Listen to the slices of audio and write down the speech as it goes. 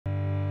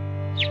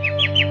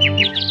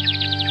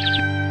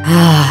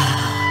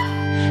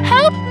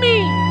Help me!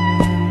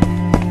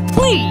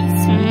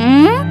 Please!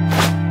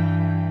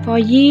 For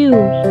you.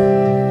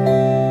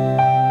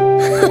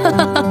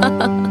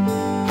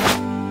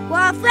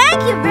 Well,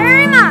 thank you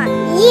very much.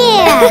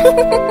 Yeah!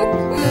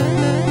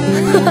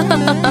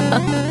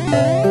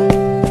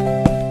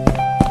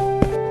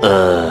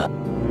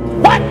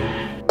 What?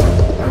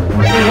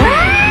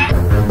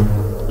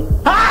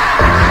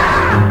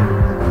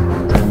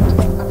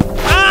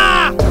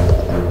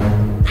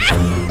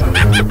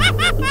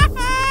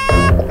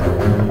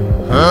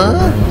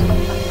 Huh?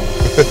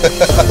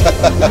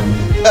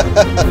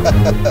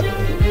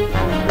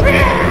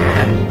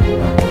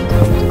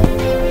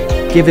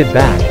 Give it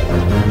back.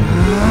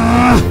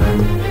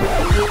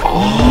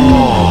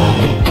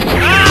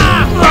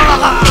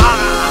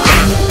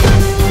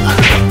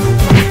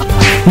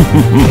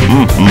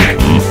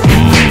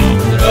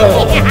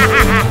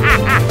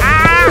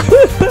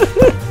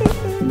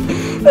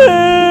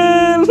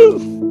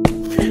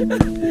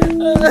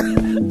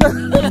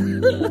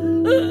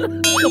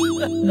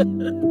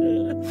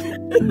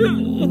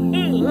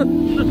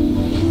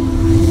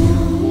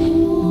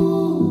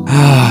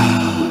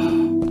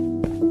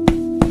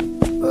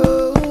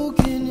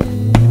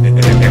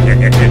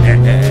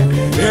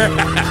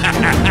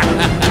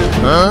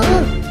 Huh?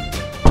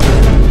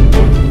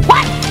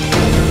 What?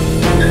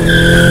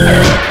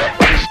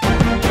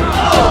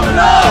 Oh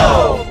no!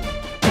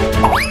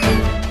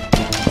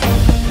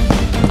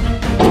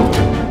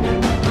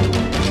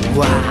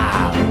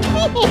 Wow.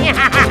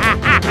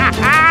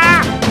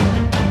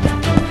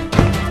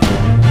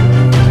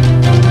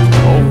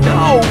 Oh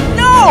no!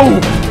 No!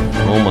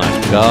 Oh my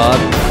God.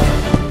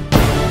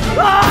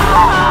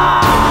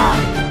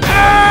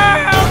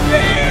 Help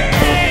me!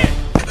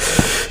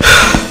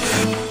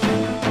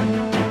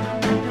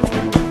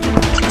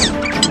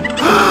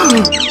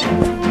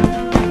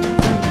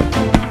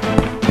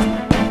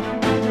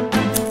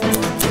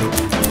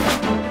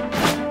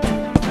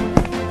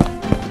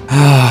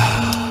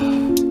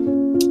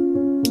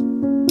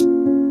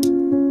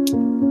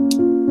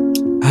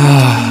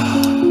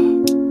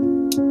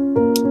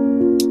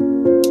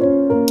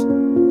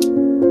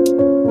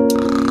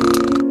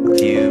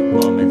 Few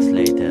moments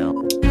later.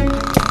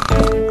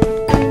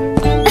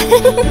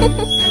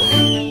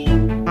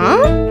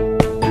 Huh?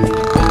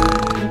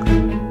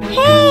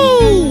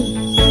 Hey!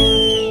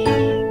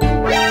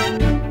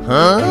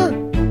 Huh?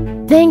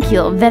 Thank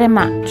you very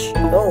much.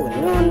 Oh,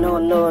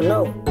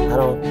 no. I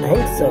don't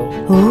think so.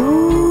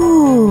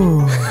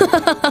 Ooh.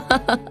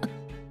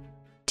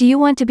 Do you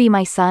want to be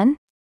my son?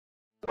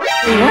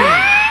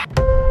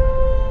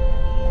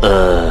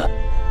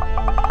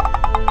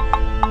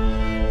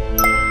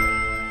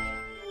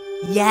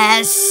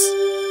 Yes.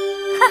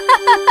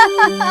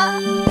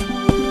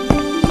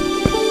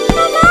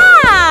 Come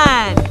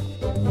on!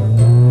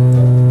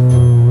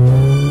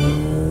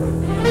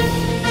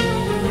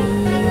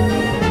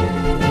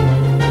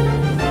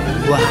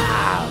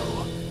 Wow.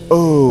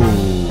 Oh,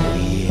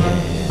 yeah.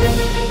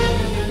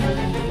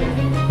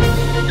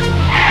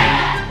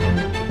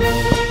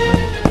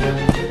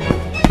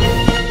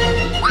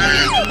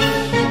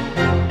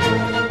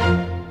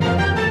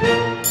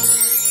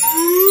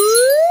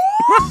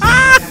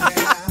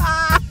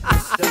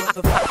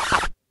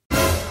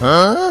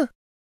 Huh?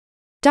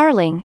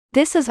 Darling,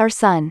 this is our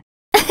son.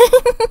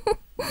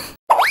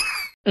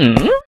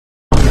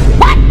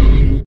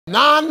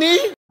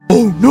 Nani?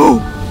 Oh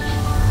no!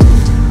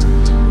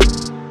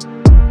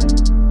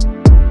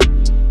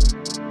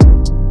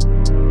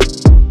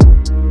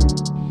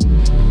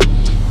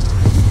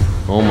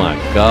 Oh my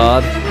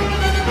God.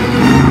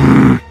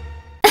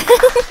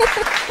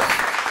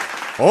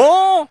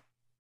 Oh?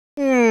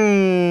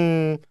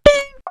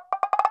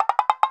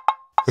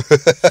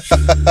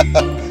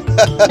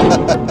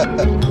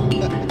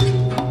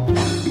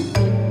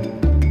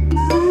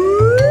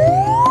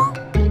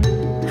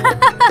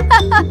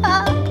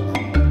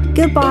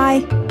 Goodbye.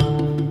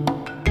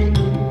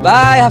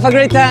 Bye, have a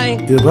great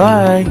time.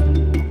 Goodbye.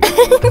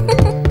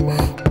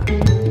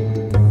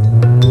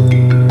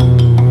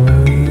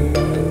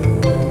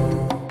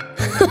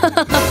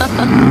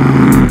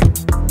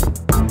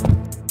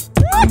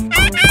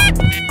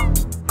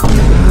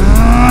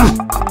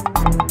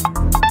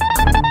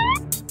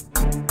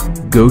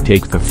 Go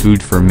take the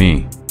food for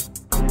me.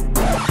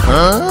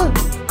 Huh?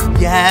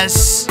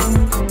 Yes!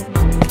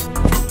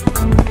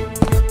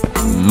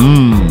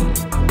 Mmm.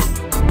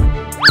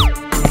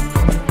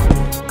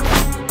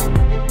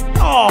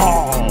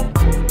 Oh!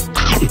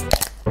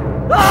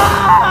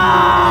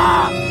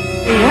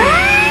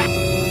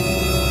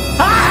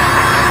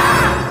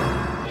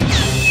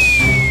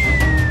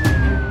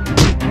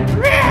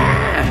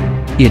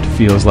 It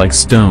feels like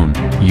stone,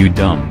 you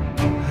dumb.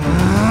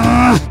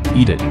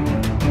 Eat it.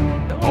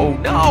 Oh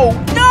no!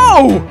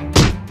 No!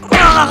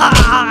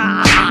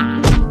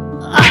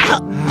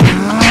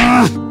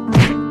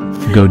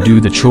 Go do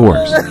the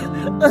chores.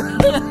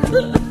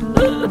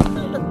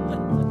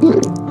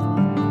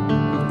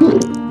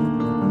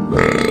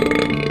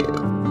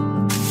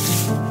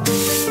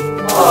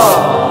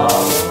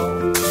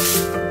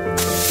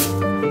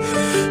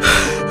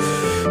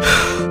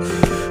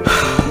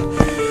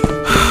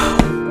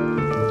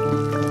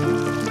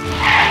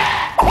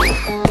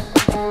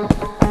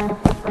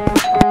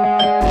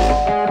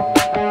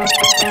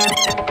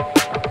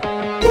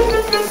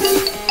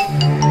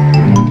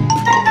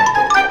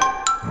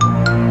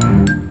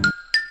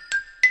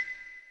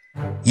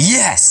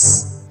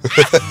 We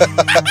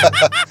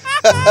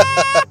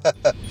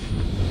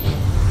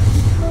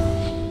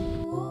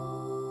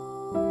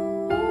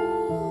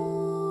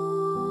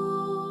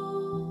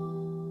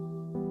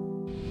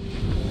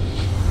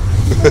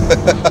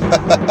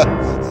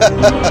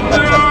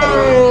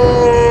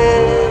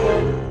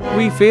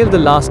failed the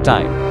last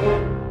time.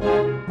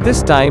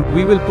 This time,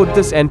 we will put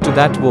this end to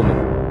that woman.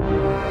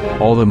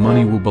 All the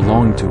money will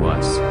belong to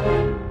us.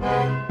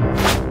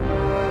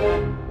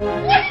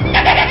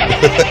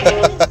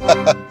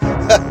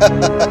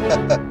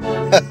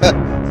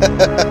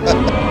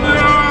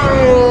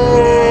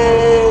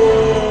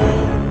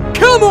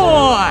 Come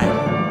on!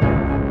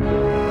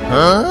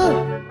 Huh?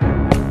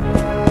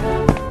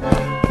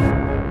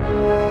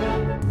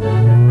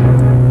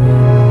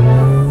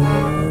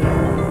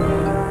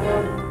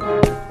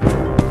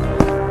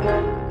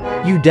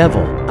 You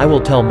devil, I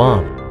will tell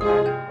Mom.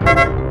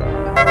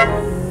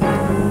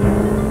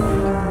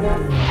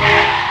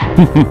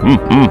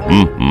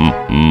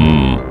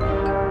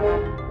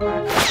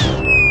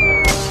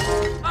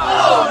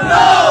 Oh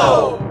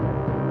no!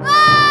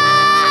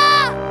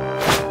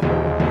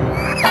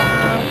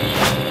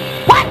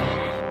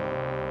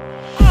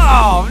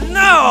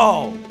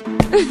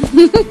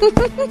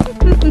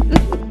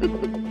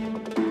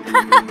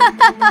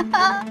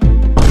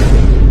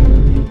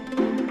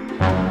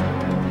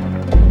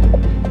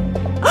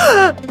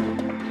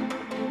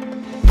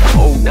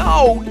 Oh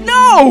no!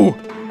 No!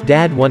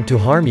 Dad want to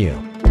harm you.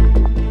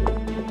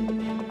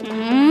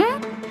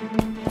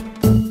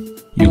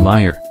 You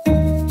liar.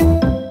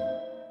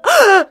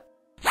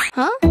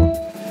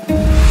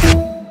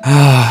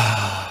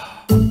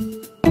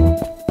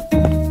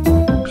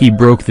 He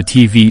broke the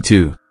TV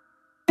too.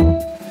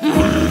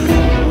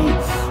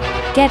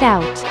 Get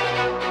out.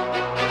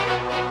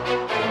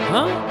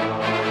 Huh?